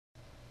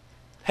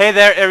Hey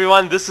there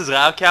everyone, this is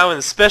Raukau in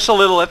a special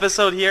little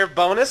episode here,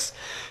 bonus,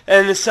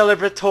 and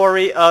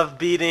celebratory of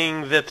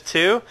beating VIP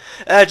 2.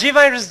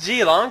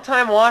 GVirusG,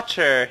 long-time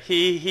watcher,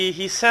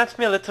 he sent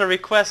me a little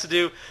request to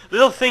do a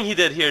little thing he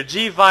did here,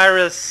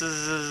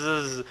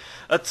 GVirusG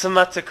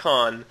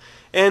Automaton.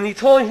 And he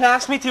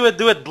asked me to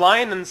do it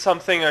blind and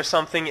something or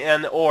something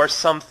and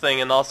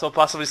also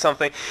possibly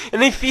something.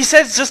 And if he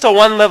said it's just a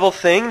one-level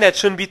thing that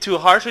shouldn't be too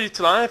harsh or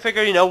too long, I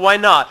figure, why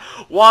not?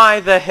 Why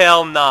the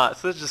hell not?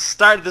 So let's just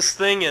start this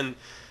thing and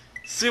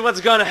see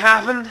what's gonna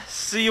happen.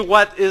 See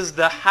what is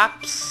the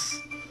haps.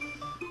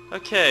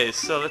 Okay,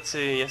 so let's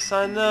see. Yes,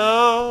 I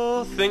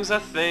know. Things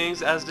are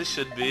things as they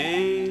should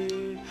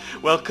be.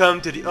 Welcome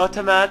to the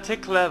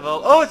automatic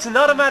level. Oh, it's an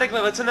automatic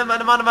level. It's an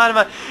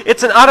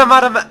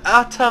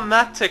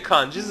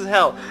automaticon. Jesus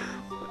hell.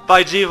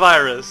 By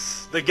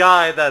GVirus, the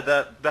guy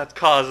that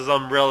causes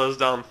Umbrella's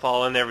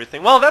downfall and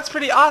everything. Well, that's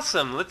pretty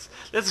awesome.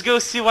 Let's go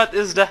see what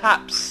is the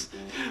haps.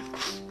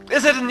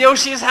 Is it in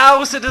Yoshi's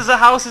house? It is a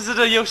house. Is it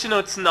a Yoshi? No,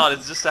 it's not.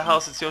 It's just a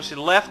house. It's Yoshi.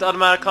 Left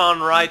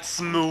automaticon, right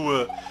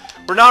smoo.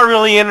 We're not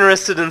really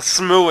interested in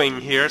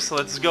smooing here, so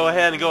let's go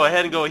ahead and go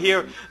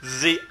here.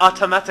 The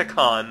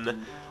automaticon.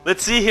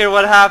 Let's see here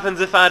what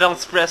happens if I don't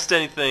press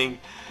anything.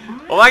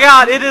 Oh my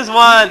god, it is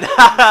one!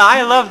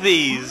 I love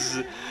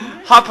these!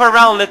 Hop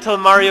around, little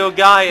Mario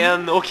guy,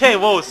 and okay,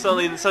 whoa,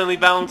 suddenly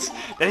bounce.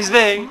 Then he's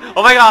big.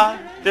 Oh my god,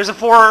 there's a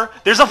 4!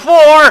 There's a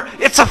 4!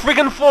 It's a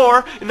freaking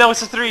 4! And now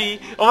it's a 3.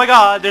 Oh my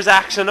god, there's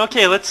action.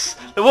 Okay,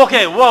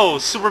 okay, whoa,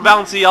 super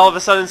bouncy all of a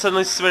sudden,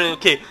 suddenly spinning.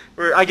 Okay,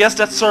 I guess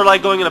that's sort of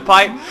like going in a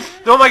pipe.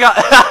 Oh my god!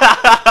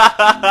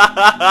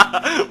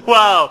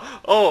 Wow!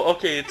 Oh,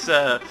 okay, it's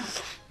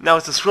now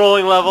it's a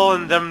scrolling level,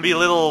 and there be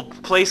little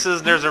places,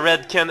 and there's a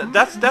red can.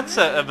 That's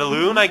a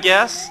balloon, I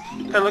guess.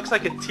 Kind of looks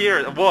like a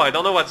tear. Whoa, I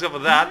don't know what's up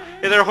with that.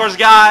 Hey there, horse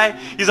guy.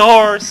 He's a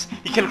horse.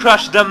 He can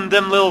crush them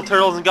little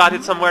turtles and got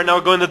hit somewhere. Now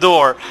we're going to the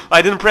door.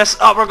 I didn't press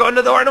up. We're going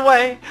to the door and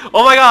away.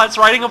 Oh my god, it's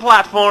riding a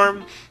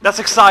platform. That's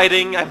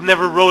exciting. I've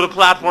never rode a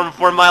platform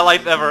before in my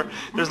life ever.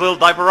 There's a little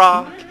diaper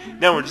rock.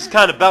 Now we're just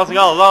kind of bouncing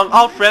all along,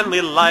 all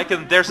friendly like,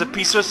 and there's a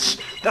piece of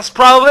that's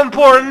probably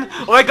important.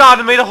 Oh my god,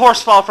 it made a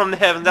horse fall from the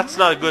heaven. That's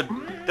not a good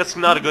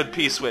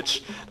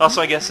P-switch.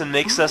 Also, I guess it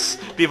makes us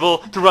be able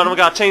to run. Oh my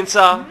god,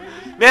 chainsaw.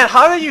 Man,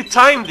 how do you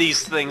time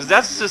these things?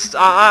 That's just,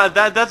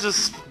 that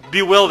just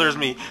bewilders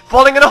me.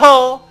 Falling in a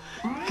hole!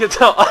 There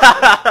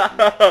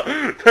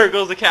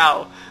goes the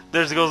cow.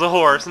 There goes the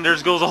horse. And there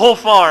goes the whole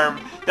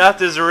farm.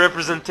 That is a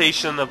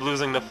representation of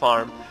losing the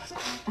farm.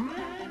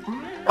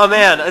 Oh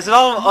man, is it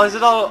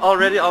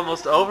already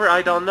almost over?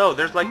 I don't know.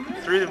 There's like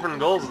 3 different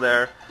goals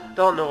there.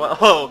 Don't know what.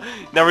 Oh,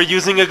 now we're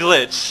using a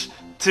glitch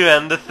to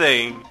end the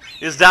thing.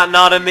 Is that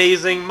not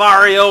amazing?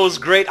 Mario's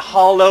great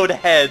hollowed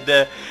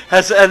head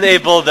has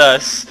enabled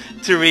us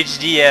to reach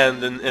the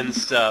end and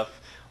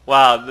stuff.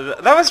 Wow,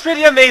 that was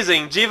pretty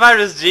amazing.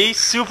 GVirusG,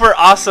 super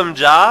awesome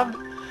job.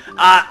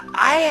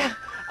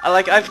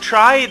 I've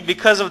tried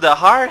because of the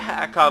hard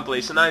hack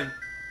compilation. I've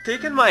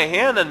taken my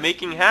hand on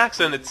making hacks,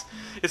 and it's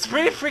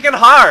pretty freaking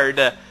hard.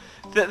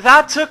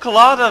 That took a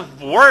lot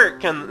of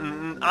work,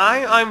 and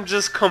I'm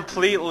just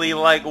completely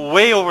like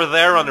way over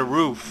there on the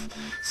roof.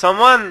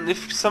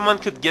 If someone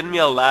could get me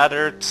a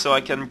ladder so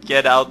I can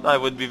get out, I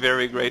would be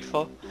very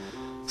grateful.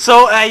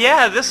 So,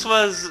 yeah, this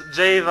was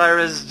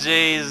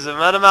GVirusG's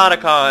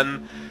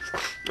Automaticon,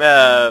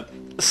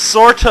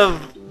 sort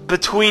of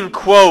between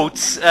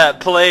quotes,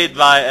 played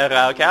by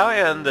Raukau,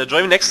 and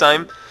join me next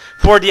time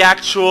for the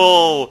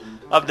actual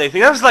update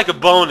thing. That was like a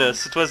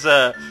bonus. It was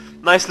a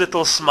nice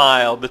little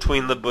smile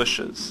between the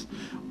bushes.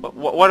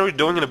 What are we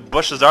doing in the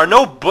bushes? There are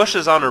no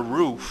bushes on a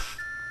roof.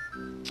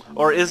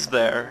 Or is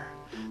there?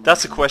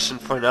 That's a question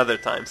for another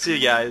time. See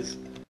you guys.